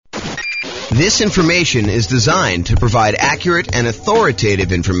This information is designed to provide accurate and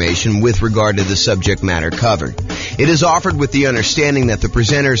authoritative information with regard to the subject matter covered. It is offered with the understanding that the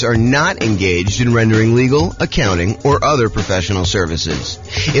presenters are not engaged in rendering legal, accounting, or other professional services.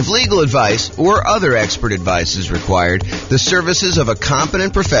 If legal advice or other expert advice is required, the services of a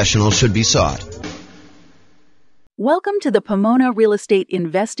competent professional should be sought. Welcome to the Pomona Real Estate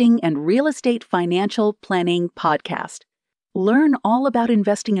Investing and Real Estate Financial Planning Podcast. Learn all about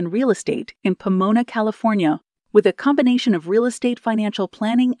investing in real estate in Pomona, California, with a combination of real estate financial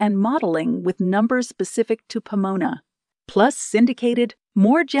planning and modeling with numbers specific to Pomona, plus syndicated,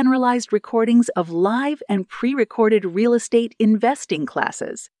 more generalized recordings of live and pre-recorded real estate investing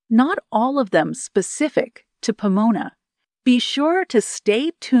classes, not all of them specific to Pomona. Be sure to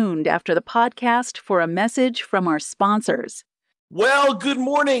stay tuned after the podcast for a message from our sponsors. Well, good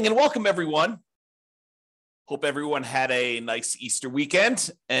morning and welcome, everyone. Hope everyone had a nice Easter weekend,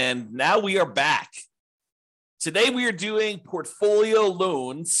 and now we are back. Today we are doing Portfolio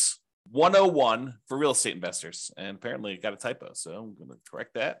Loans 101 for real estate investors, and apparently I got a typo, so I'm going to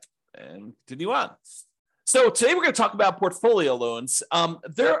correct that and continue on. So today we're going to talk about portfolio loans.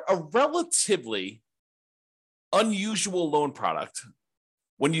 They're a relatively unusual loan product.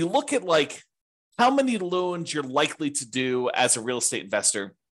 When you look at like how many loans you're likely to do as a real estate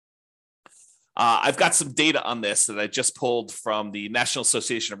investor, I've got some data on this that I just pulled from the National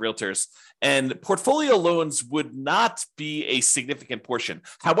Association of Realtors, and portfolio loans would not be a significant portion.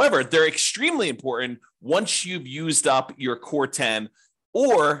 However, they're extremely important once you've used up your core 10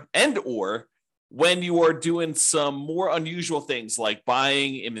 or when you are doing some more unusual things like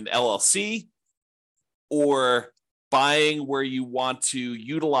buying in an LLC or buying where you want to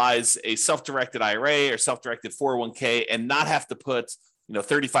utilize a self-directed IRA or self-directed 401k and not have to put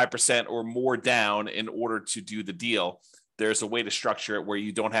 35% or more down in order to do the deal. There's a way to structure it where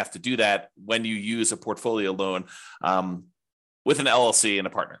you don't have to do that when you use a portfolio loan with an LLC and a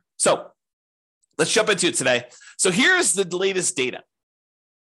partner. So let's jump into it today. So here's the latest data.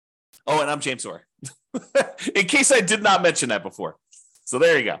 Oh, and I'm James Orr, in case I did not mention that before. So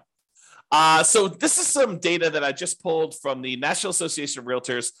there you go. So this is some data that I just pulled from the National Association of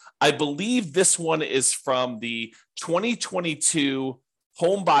Realtors. I believe this one is from the 2022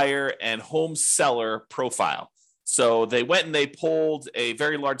 home buyer and home seller profile. So they went and they pulled a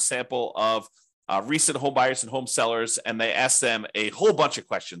very large sample of recent home buyers and home sellers, and they asked them a whole bunch of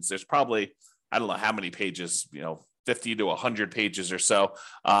questions. There's probably, I don't know how many pages, 50 to 100 pages or so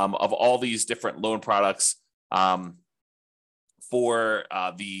of all these different loan products for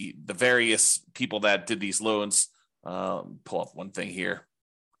the various people that did these loans. Pull up one thing here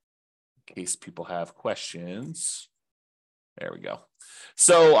in case people have questions. There we go.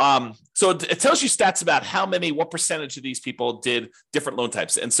 So it tells you stats about what percentage of these people did different loan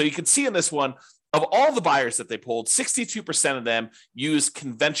types. And so you can see in this one, of all the buyers that they pulled, 62% of them used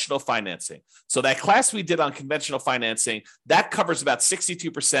conventional financing. So that class we did on conventional financing, that covers about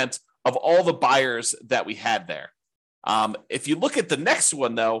 62% of all the buyers that we had there. If you look at the next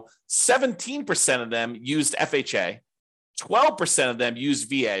one, though, 17% of them used FHA, 12% of them used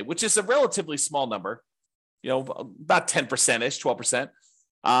VA, which is a relatively small number, about 10%-ish, 12%.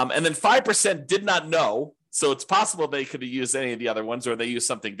 And then 5% did not know. So it's possible they could have used any of the other ones or they used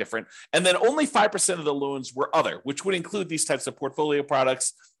something different. And then only 5% of the loans were other, which would include these types of portfolio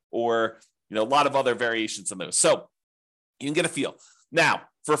products or, a lot of other variations on those. So you can get a feel. Now,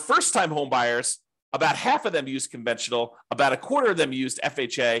 for first-time home buyers, about half of them used conventional, about a quarter of them used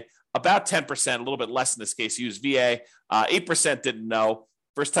FHA, about 10%, a little bit less in this case, used VA, 8% didn't know.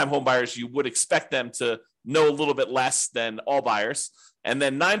 First-time home buyers, you would expect them to know a little bit less than all buyers. And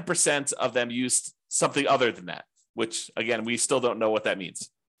then 9% of them used something other than that, which, again, we still don't know what that means.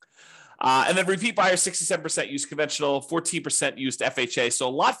 And then repeat buyers, 67% used conventional, 14% used FHA. So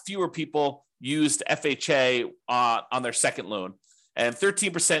a lot fewer people used FHA on their second loan. And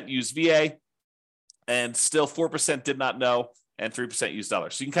 13% used VA, and still 4% did not know, and 3% used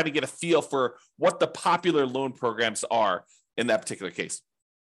others. So you can kind of get a feel for what the popular loan programs are in that particular case.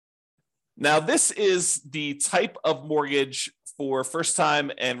 Now, this is the type of mortgage for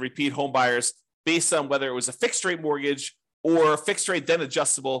first-time and repeat home buyers based on whether it was a fixed-rate mortgage or fixed rate then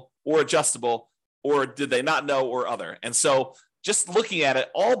adjustable, or did they not know, or other. And so just looking at it,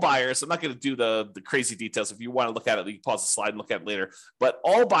 all buyers, I'm not going to do the crazy details. If you want to look at it, you can pause the slide and look at it later. But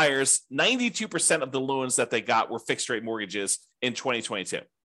all buyers, 92% of the loans that they got were fixed rate mortgages in 2022,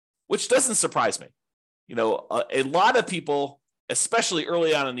 which doesn't surprise me. A lot of people, especially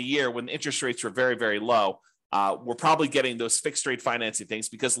early on in the year when interest rates were very, very low, were probably getting those fixed rate financing things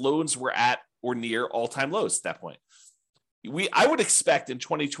because loans were at or near all-time lows at that point. I would expect in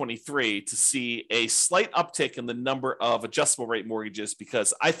 2023 to see a slight uptick in the number of adjustable rate mortgages,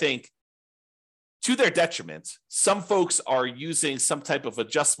 because I think, to their detriment, some folks are using some type of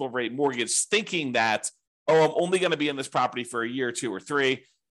adjustable rate mortgage thinking that, oh, I'm only going to be in this property for a year or 2 or 3,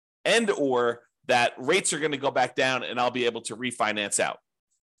 and or that rates are going to go back down and I'll be able to refinance out.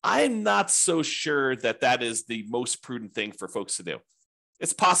 I'm not so sure that that is the most prudent thing for folks to do.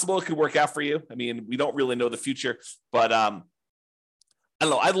 It's possible it could work out for you. I mean, we don't really know the future, but I don't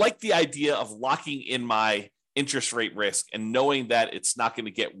know. I like the idea of locking in my interest rate risk and knowing that it's not going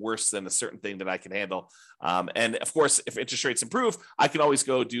to get worse than a certain thing that I can handle. And of course, if interest rates improve, I can always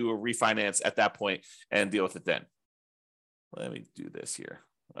go do a refinance at that point and deal with it then. Let me do this here.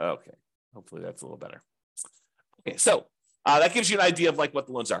 Okay. Hopefully that's a little better. Okay. So that gives you an idea of like what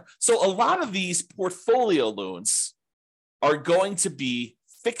the loans are. So a lot of these portfolio loans are going to be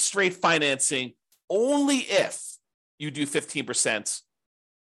fixed rate financing only if you do 15%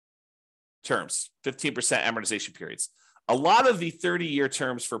 terms, 15% amortization periods. A lot of the 30-year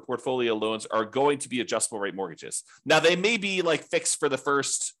terms for portfolio loans are going to be adjustable rate mortgages. Now, they may be like fixed for the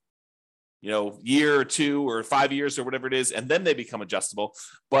first, year or 2 or 5 years or whatever it is, and then they become adjustable.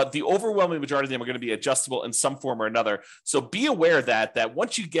 But the overwhelming majority of them are going to be adjustable in some form or another. So be aware that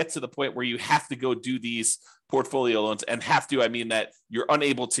once you get to the point where you have to go do these portfolio loans, and have to, I mean that you're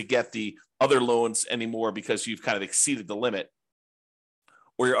unable to get the other loans anymore because you've kind of exceeded the limit,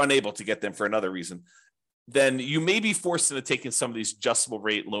 or you're unable to get them for another reason, then you may be forced into taking some of these adjustable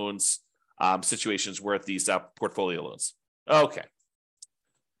rate loans situations where these portfolio loans. Okay.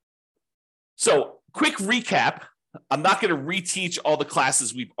 So quick recap. I'm not going to reteach all the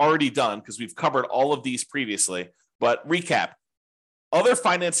classes we've already done because we've covered all of these previously, but recap. Other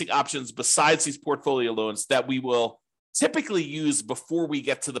financing options besides these portfolio loans that we will typically use before we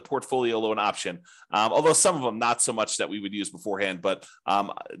get to the portfolio loan option, although some of them not so much that we would use beforehand, but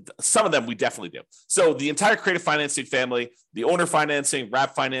some of them we definitely do. So the entire creative financing family, the owner financing,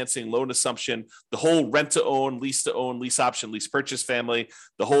 wrap financing, loan assumption, the whole rent-to-own, lease option, lease purchase family,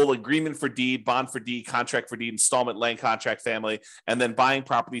 the whole agreement for deed, bond for deed, contract for deed, installment land contract family, and then buying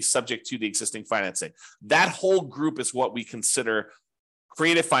properties subject to the existing financing. That whole group is what we consider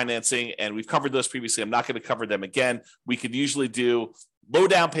creative financing, and we've covered those previously. I'm not going to cover them again. We could usually do low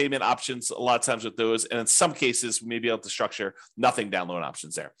down payment options a lot of times with those, and in some cases, we may be able to structure nothing down loan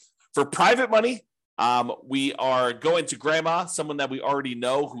options there. For private money, we are going to grandma, someone that we already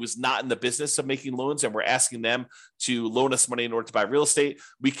know who is not in the business of making loans, and we're asking them to loan us money in order to buy real estate.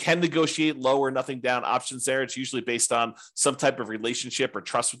 We can negotiate low or nothing down options there. It's usually based on some type of relationship or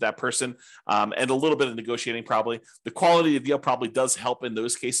trust with that person, and a little bit of negotiating probably. The quality of the deal probably does help in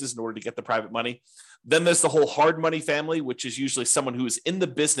those cases in order to get the private money. Then there's the whole hard money family, which is usually someone who is in the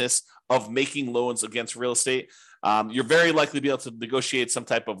business of making loans against real estate. You're very likely to be able to negotiate some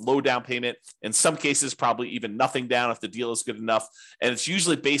type of low down payment. In some cases, probably even nothing down if the deal is good enough. And it's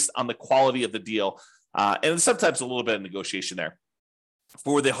usually based on the quality of the deal. And sometimes a little bit of negotiation there.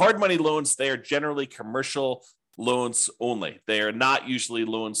 For the hard money loans, they are generally commercial loans only. They are not usually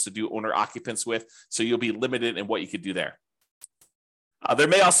loans to do owner occupants with. So you'll be limited in what you could do there. There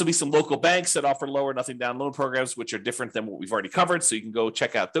may also be some local banks that offer lower nothing down loan programs, which are different than what we've already covered. So you can go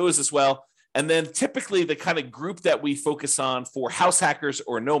check out those as well. And then typically the kind of group that we focus on for house hackers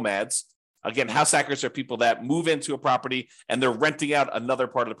or nomads. Again, house hackers are people that move into a property and they're renting out another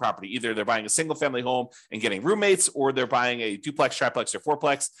part of the property. Either they're buying a single family home and getting roommates, or they're buying a duplex, triplex, or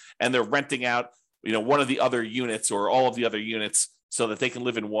fourplex, and they're renting out, one of the other units or all of the other units so that they can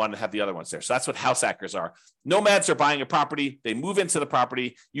live in one and have the other ones there. So that's what house hackers are. Nomads are buying a property. They move into the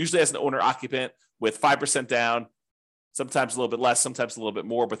property, usually as an owner occupant with 5% down, sometimes a little bit less, sometimes a little bit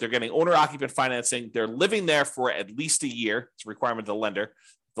more, but they're getting owner occupant financing. They're living there for at least a year. It's a requirement of the lender.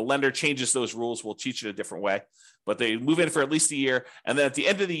 If the lender changes those rules, we'll teach it a different way, but they move in for at least a year. And then at the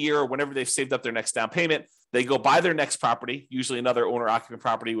end of the year, or whenever they've saved up their next down payment, they go buy their next property, usually another owner occupant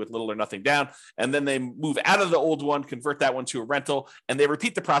property with little or nothing down. And then they move out of the old one, convert that one to a rental, and they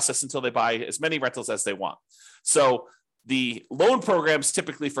repeat the process until they buy as many rentals as they want. So the loan programs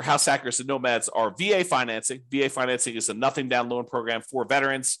typically for house hackers and nomads are VA financing. VA financing is a nothing down loan program for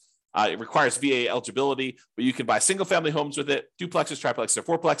veterans. It requires VA eligibility, but you can buy single family homes with it, duplexes, triplexes, or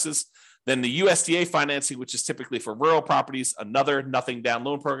fourplexes. Then the USDA financing, which is typically for rural properties, another nothing down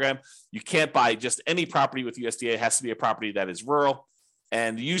loan program. You can't buy just any property with USDA. It has to be a property that is rural,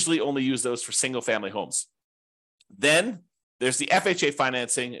 and usually only use those for single family homes. Then there's the FHA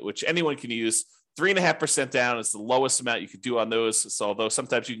financing, which anyone can use. 3.5% down is the lowest amount you could do on those. So although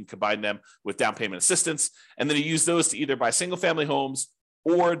sometimes you can combine them with down payment assistance, and then you use those to either buy single family homes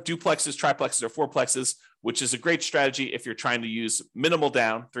or duplexes, triplexes, or fourplexes, which is a great strategy if you're trying to use minimal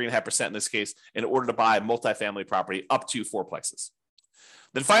down, 3.5% in this case, in order to buy multifamily property up to fourplexes.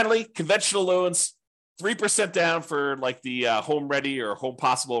 Then finally, conventional loans, 3% down for like the Home Ready or Home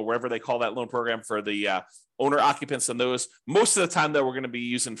Possible, or wherever they call that loan program for the owner occupants on those. Most of the time, though, we're going to be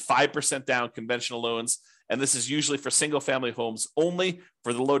using 5% down conventional loans. And this is usually for single family homes only.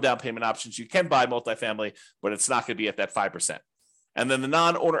 For the low down payment options, you can buy multifamily, but it's not going to be at that 5%. And then the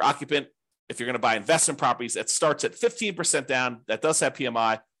non-owner occupant, if you're going to buy investment properties, it starts at 15% down. That does have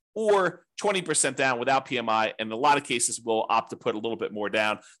PMI, or 20% down without PMI. And in a lot of cases, we'll opt to put a little bit more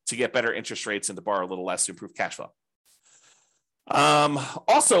down to get better interest rates and to borrow a little less to improve cash flow.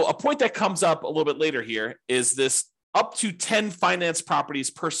 Also, a point that comes up a little bit later here is this up to 10 finance properties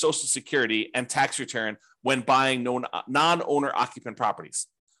per Social Security and tax return when buying non-owner occupant properties.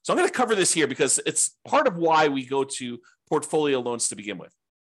 So I'm going to cover this here because it's part of why we go to portfolio loans to begin with.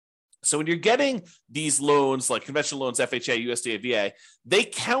 So when you're getting these loans, like conventional loans, FHA, USDA, VA, they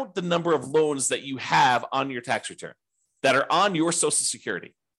count the number of loans that you have on your tax return that are on your Social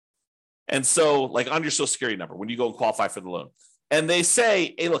Security. And so like on your Social Security number, when you go and qualify for the loan. And they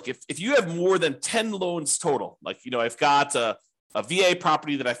say, hey, look, if you have more than 10 loans total, like, I've got a VA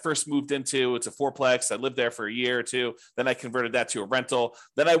property that I first moved into. It's a fourplex. I lived there for a year or two. Then I converted that to a rental.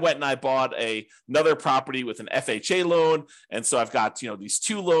 Then I went and I bought another property with an FHA loan. And so I've got, these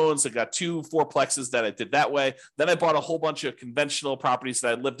two loans. I've got two fourplexes that I did that way. Then I bought a whole bunch of conventional properties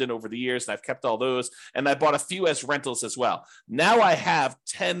that I lived in over the years, and I've kept all those. And I bought a few as rentals as well. Now I have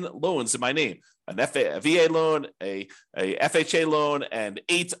 10 loans in my name. A VA loan, a FHA loan, and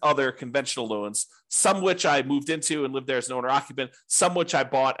 8 other conventional loans, some which I moved into and lived there as an owner occupant, some which I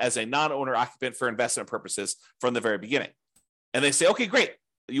bought as a non-owner occupant for investment purposes from the very beginning. And they say, okay, great.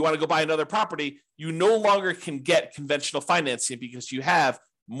 You want to go buy another property. You no longer can get conventional financing because you have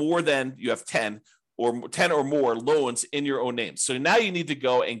 10 or more loans in your own name. So now you need to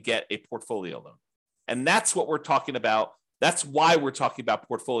go and get a portfolio loan. And that's what we're talking about. That's why we're talking about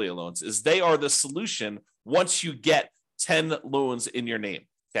portfolio loans, is they are the solution once you get 10 loans in your name,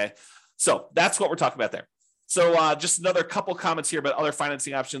 okay? So that's what we're talking about there. So just another couple comments here about other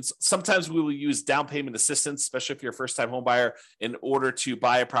financing options. Sometimes we will use down payment assistance, especially if you're a first-time home buyer, in order to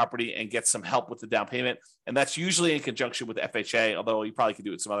buy a property and get some help with the down payment. And that's usually in conjunction with FHA, although you probably could do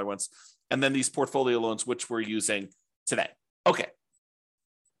it with some other ones. And then these portfolio loans, which we're using today. Okay,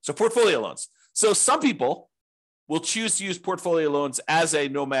 so portfolio loans. So some people will choose to use portfolio loans as a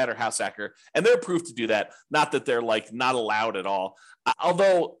nomad or house hacker, and they're approved to do that. Not that they're like not allowed at all.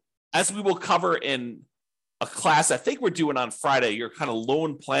 Although, as we will cover in a class I think we're doing on Friday, your kind of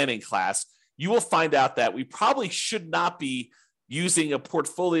loan planning class, you will find out that we probably should not be using a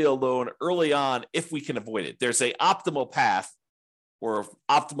portfolio loan early on if we can avoid it. There's a optimal path or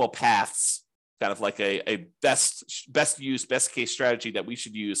optimal paths, kind of like a best use, best case strategy that we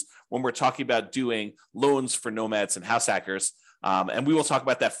should use when we're talking about doing loans for nomads and house hackers. And we will talk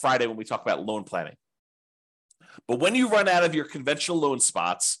about that Friday when we talk about loan planning. But when you run out of your conventional loan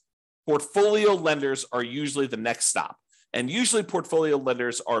spots, portfolio lenders are usually the next stop. And usually portfolio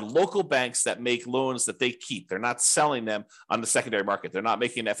lenders are local banks that make loans that they keep. They're not selling them on the secondary market. They're not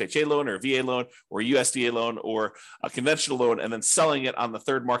making an FHA loan or a VA loan or a USDA loan or a conventional loan and then selling it on the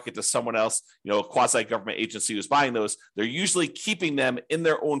third market to someone else, a quasi-government agency who's buying those. They're usually keeping them in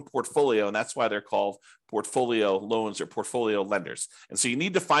their own portfolio, and that's why they're called portfolio loans or portfolio lenders. And so you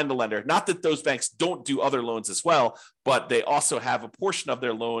need to find the lender. Not that those banks don't do other loans as well, but they also have a portion of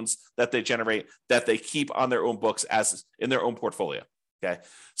their loans that they generate that they keep on their own books as in their own portfolio. Okay.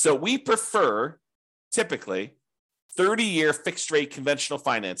 So we prefer typically 30-year fixed rate conventional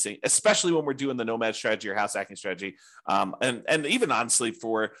financing, especially when we're doing the nomad strategy or house hacking strategy, and even honestly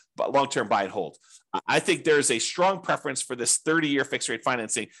for long-term buy and hold. I think there's a strong preference for this 30-year fixed rate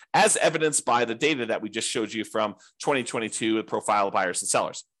financing, as evidenced by the data that we just showed you from 2022 with profile of buyers and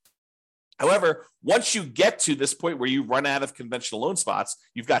sellers. However, once you get to this point where you run out of conventional loan spots,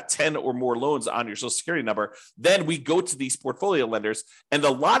 you've got 10 or more loans on your Social Security number, then we go to these portfolio lenders. And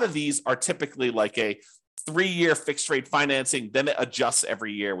a lot of these are typically like a 3-year fixed rate financing, then it adjusts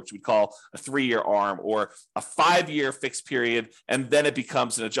every year, which we call a 3-year ARM, or a 5-year fixed period, and then it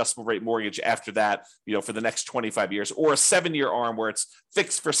becomes an adjustable rate mortgage after that, for the next 25 years, or a 7-year ARM where it's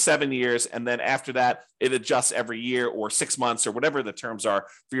fixed for 7 years, and then after that, it adjusts every year or 6 months or whatever the terms are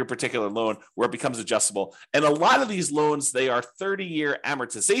for your particular loan, where it becomes adjustable. And a lot of these loans, they are 30-year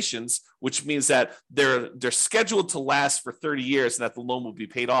amortizations, which means that they're scheduled to last for 30 years and that the loan will be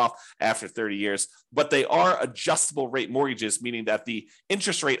paid off after 30 years, but they are adjustable rate mortgages, meaning that the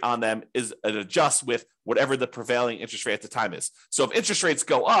interest rate on them is an adjust with whatever the prevailing interest rate at the time is. So if interest rates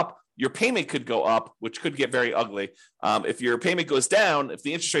go up, your payment could go up, which could get very ugly. If your payment goes down, if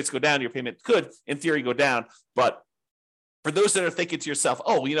the interest rates go down, your payment could, in theory, go down. But for those that are thinking to yourself,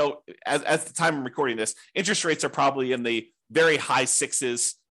 oh, as the time I'm recording this, interest rates are probably in the very high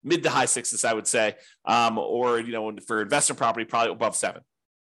sixes, mid to high sixes, I would say, or for investment property, probably above 7.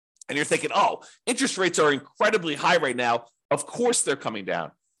 And you're thinking, oh, interest rates are incredibly high right now. Of course they're coming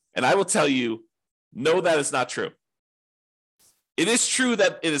down. And I will tell you, no, that is not true. It is true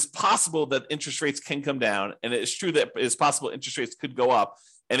that it is possible that interest rates can come down, and it is true that it is possible interest rates could go up.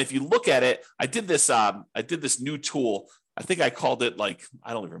 And if you look at it, I did this new tool. I think I called it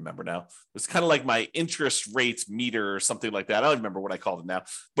I don't even remember now. It's kind of like my interest rates meter or something like that. I don't remember what I called it now.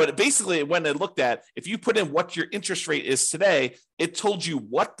 But basically, when I looked at, if you put in what your interest rate is today, it told you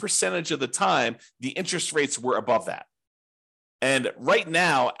what percentage of the time the interest rates were above that. And right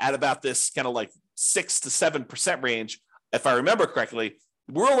now, at about this kind of 6 to 7% range, if I remember correctly,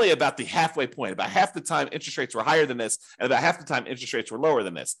 we're only about the halfway point. About half the time interest rates were higher than this, and about half the time interest rates were lower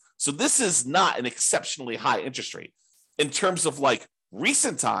than this. So this is not an exceptionally high interest rate. In terms of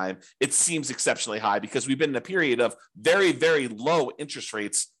recent time, it seems exceptionally high because we've been in a period of very, very low interest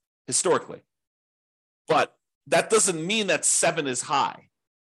rates historically. But that doesn't mean that 7 is high.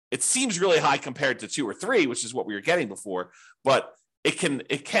 It seems really high compared to 2 or 3, which is what we were getting before, but it can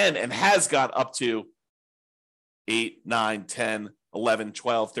and has got up to 8, 9, 10, 11,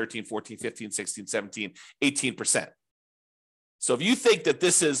 12, 13, 14, 15, 16, 17, 18%. So if you think that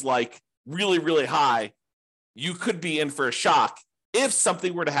this is really, really high, you could be in for a shock if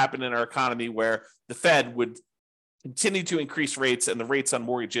something were to happen in our economy where the Fed would continue to increase rates and the rates on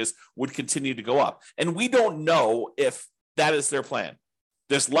mortgages would continue to go up. And we don't know if that is their plan.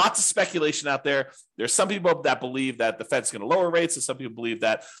 There's lots of speculation out there. There's some people that believe that the Fed's going to lower rates, and some people believe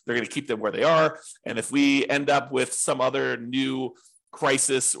that they're going to keep them where they are. And if we end up with some other new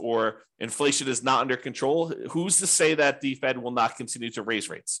crisis or inflation is not under control, who's to say that the Fed will not continue to raise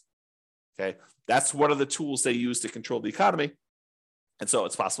rates? Okay, that's one of the tools they use to control the economy. And so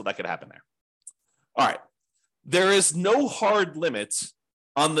it's possible that could happen there. All right. There is no hard limit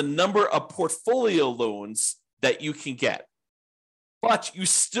on the number of portfolio loans that you can get, but you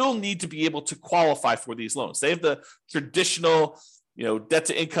still need to be able to qualify for these loans. They have the traditional, debt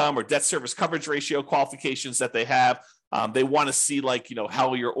to income or debt service coverage ratio qualifications that they have. They want to see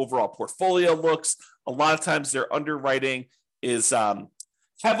how your overall portfolio looks. A lot of times their underwriting is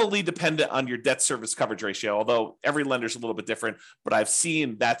heavily dependent on your debt service coverage ratio, although every lender is a little bit different, but I've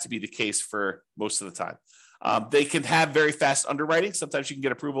seen that to be the case for most of the time. They can have very fast underwriting. Sometimes you can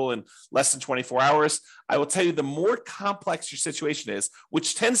get approval in less than 24 hours. I will tell you, the more complex your situation is,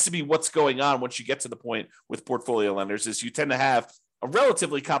 which tends to be what's going on once you get to the point with portfolio lenders, is you tend to have a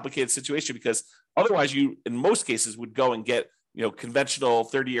relatively complicated situation because otherwise you, in most cases, would go and get conventional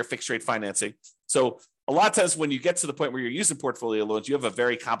 30-year fixed rate financing. So a lot of times when you get to the point where you're using portfolio loans, you have a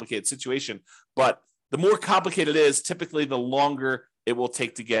very complicated situation. But the more complicated it is, typically the longer it will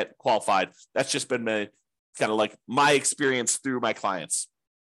take to get qualified. That's just been my experience through my clients.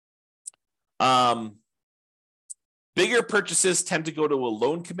 Bigger purchases tend to go to a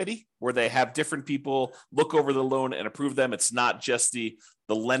loan committee where they have different people look over the loan and approve them. It's not just the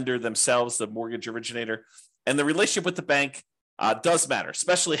lender themselves, the mortgage originator. And the relationship with the bank does matter,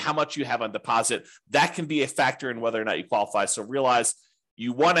 especially how much you have on deposit. That can be a factor in whether or not you qualify. So realize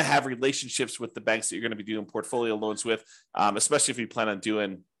you want to have relationships with the banks that you're going to be doing portfolio loans with, especially if you plan on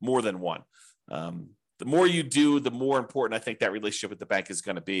doing more than one. The more you do, the more important I think that relationship with the bank is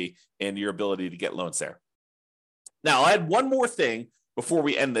going to be in your ability to get loans there. Now, I had one more thing before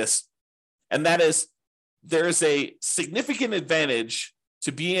we end this, and that is there is a significant advantage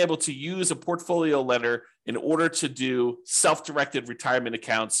to being able to use a portfolio lender in order to do self-directed retirement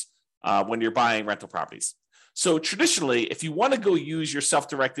accounts when you're buying rental properties. So traditionally, if you want to go use your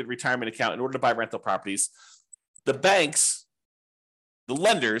self-directed retirement account in order to buy rental properties, the banks, the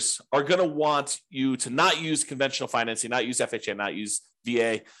lenders are going to want you to not use conventional financing, not use FHA, not use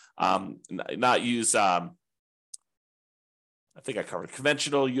VA, not use, I think I covered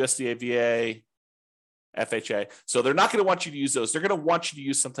conventional, USDA, VA, FHA. So they're not going to want you to use those. They're going to want you to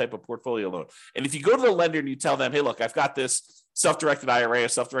use some type of portfolio loan. And if you go to the lender and you tell them, hey, look, I've got this self-directed IRA or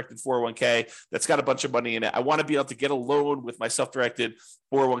self-directed 401k that's got a bunch of money in it. I want to be able to get a loan with my self-directed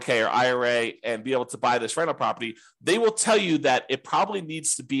 401k or IRA and be able to buy this rental property. They will tell you that it probably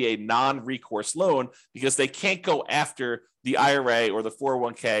needs to be a non-recourse loan because they can't go after the IRA or the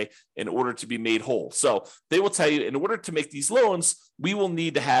 401k in order to be made whole. So they will tell you in order to make these loans, we will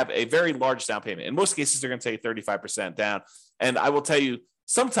need to have a very large down payment. In most cases, they're going to take 35% down. And I will tell you,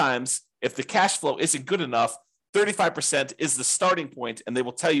 sometimes if the cash flow isn't good enough, 35% is the starting point, and they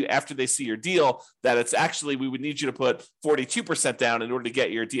will tell you after they see your deal that it's actually, we would need you to put 42% down in order to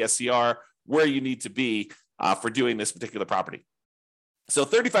get your DSCR where you need to be for doing this particular property. So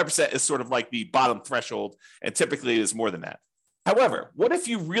 35% is sort of like the bottom threshold, and typically it is more than that. However, what if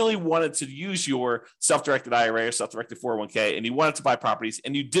you really wanted to use your self-directed IRA or self-directed 401k and you wanted to buy properties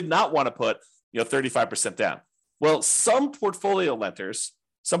and you did not want to put 35% down? Well, some portfolio lenders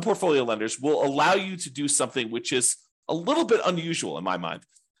will allow you to do something which is a little bit unusual in my mind.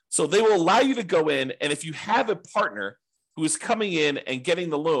 So they will allow you to go in, and if you have a partner who is coming in and getting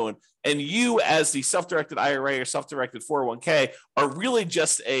the loan, and you as the self-directed IRA or self-directed 401k are really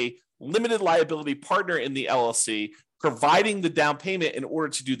just a limited liability partner in the LLC, providing the down payment in order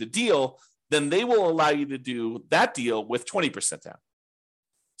to do the deal, then they will allow you to do that deal with 20% down.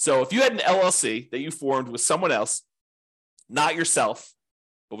 So if you had an LLC that you formed with someone else, not yourself,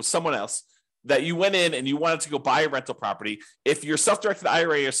 but with someone else, that you went in and you wanted to go buy a rental property, if your self-directed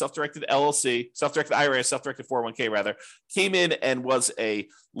IRA or self-directed LLC, self-directed IRA or self-directed 401k rather, came in and was a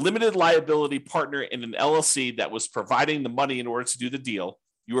limited liability partner in an LLC that was providing the money in order to do the deal,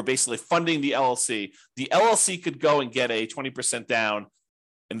 you were basically funding the LLC. The LLC could go and get a 20% down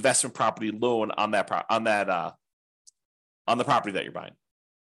investment property loan on the property that you're buying.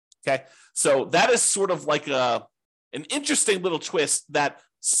 Okay, so that is sort of like an interesting little twist that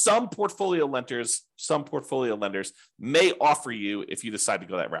some portfolio lenders may offer you if you decide to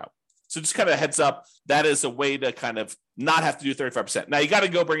go that route. So just kind of a heads up, that is a way to kind of not have to do 35%. Now you got to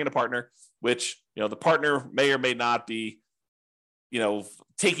go bring in a partner, which, the partner may or may not be,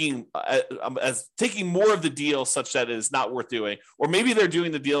 taking more of the deal such that it is not worth doing, or maybe they're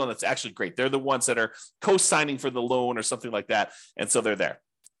doing the deal and it's actually great. They're the ones that are co-signing for the loan or something like that. And so they're there.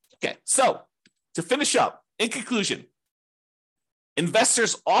 Okay. So to finish up, in conclusion,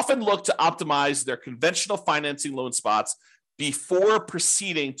 investors often look to optimize their conventional financing loan spots before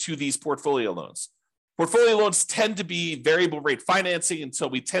proceeding to these portfolio loans. Portfolio loans tend to be variable rate financing, and so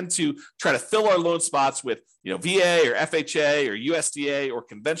we tend to try to fill our loan spots with VA or FHA or USDA or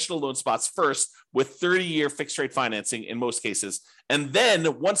conventional loan spots first with 30-year fixed rate financing in most cases. And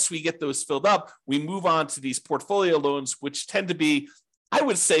then once we get those filled up, we move on to these portfolio loans, which tend to be, I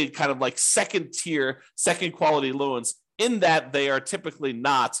would say, kind of like second tier, second quality loans, in that they are typically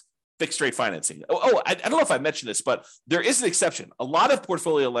not fixed rate financing. I don't know if I mentioned this, but there is an exception. A lot of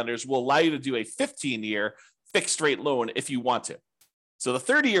portfolio lenders will allow you to do a 15-year fixed rate loan if you want to. So the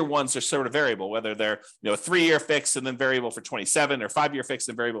 30-year ones are sort of variable, whether they're a 3-year fixed and then variable for 27, or 5-year fixed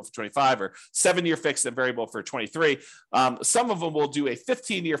and variable for 25, or 7-year fixed and variable for 23. Some of them will do a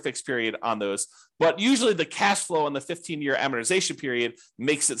 15-year fixed period on those, but usually the cash flow on the 15-year amortization period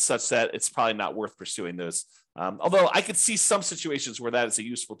makes it such that it's probably not worth pursuing those. Although I could see some situations where that is a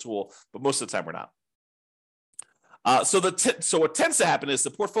useful tool, but most of the time we're not. So what tends to happen is the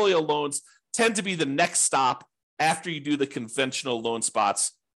portfolio loans tend to be the next stop after you do the conventional loan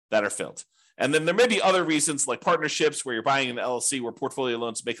spots that are filled. And then there may be other reasons like partnerships where you're buying an LLC where portfolio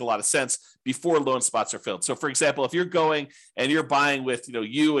loans make a lot of sense before loan spots are filled. So for example, if you're going and you're buying with,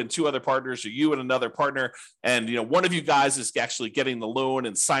 you and 2 other partners, or you and another partner, and, one of you guys is actually getting the loan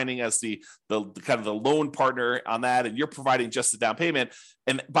and signing as the kind of the loan partner on that, and you're providing just the down payment,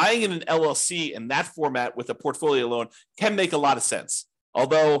 and buying in an LLC in that format with a portfolio loan can make a lot of sense.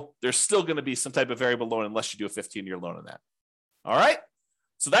 Although there's still going to be some type of variable loan unless you do a 15-year loan on that. All right.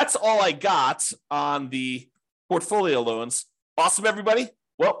 So that's all I got on the portfolio loans. Awesome, everybody.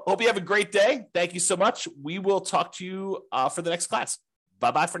 Well, hope you have a great day. Thank you so much. We will talk to you for the next class.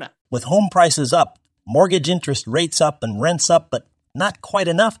 Bye-bye for now. With home prices up, mortgage interest rates up, and rents up, but not quite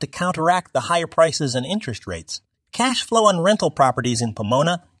enough to counteract the higher prices and interest rates, cash flow on rental properties in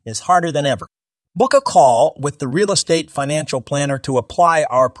Pomona is harder than ever. Book a call with the Real Estate Financial Planner to apply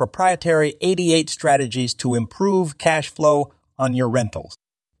our proprietary 88 strategies to improve cash flow on your rentals.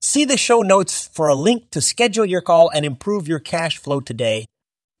 See the show notes for a link to schedule your call and improve your cash flow today.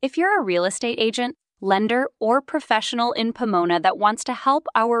 If you're a real estate agent, lender, or professional in Pomona that wants to help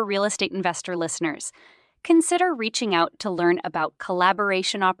our real estate investor listeners, consider reaching out to learn about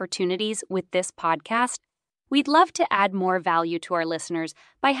collaboration opportunities with this podcast. We'd love to add more value to our listeners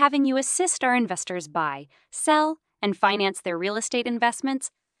by having you assist our investors buy, sell, and finance their real estate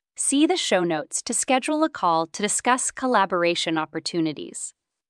investments? See the show notes to schedule a call to discuss collaboration opportunities.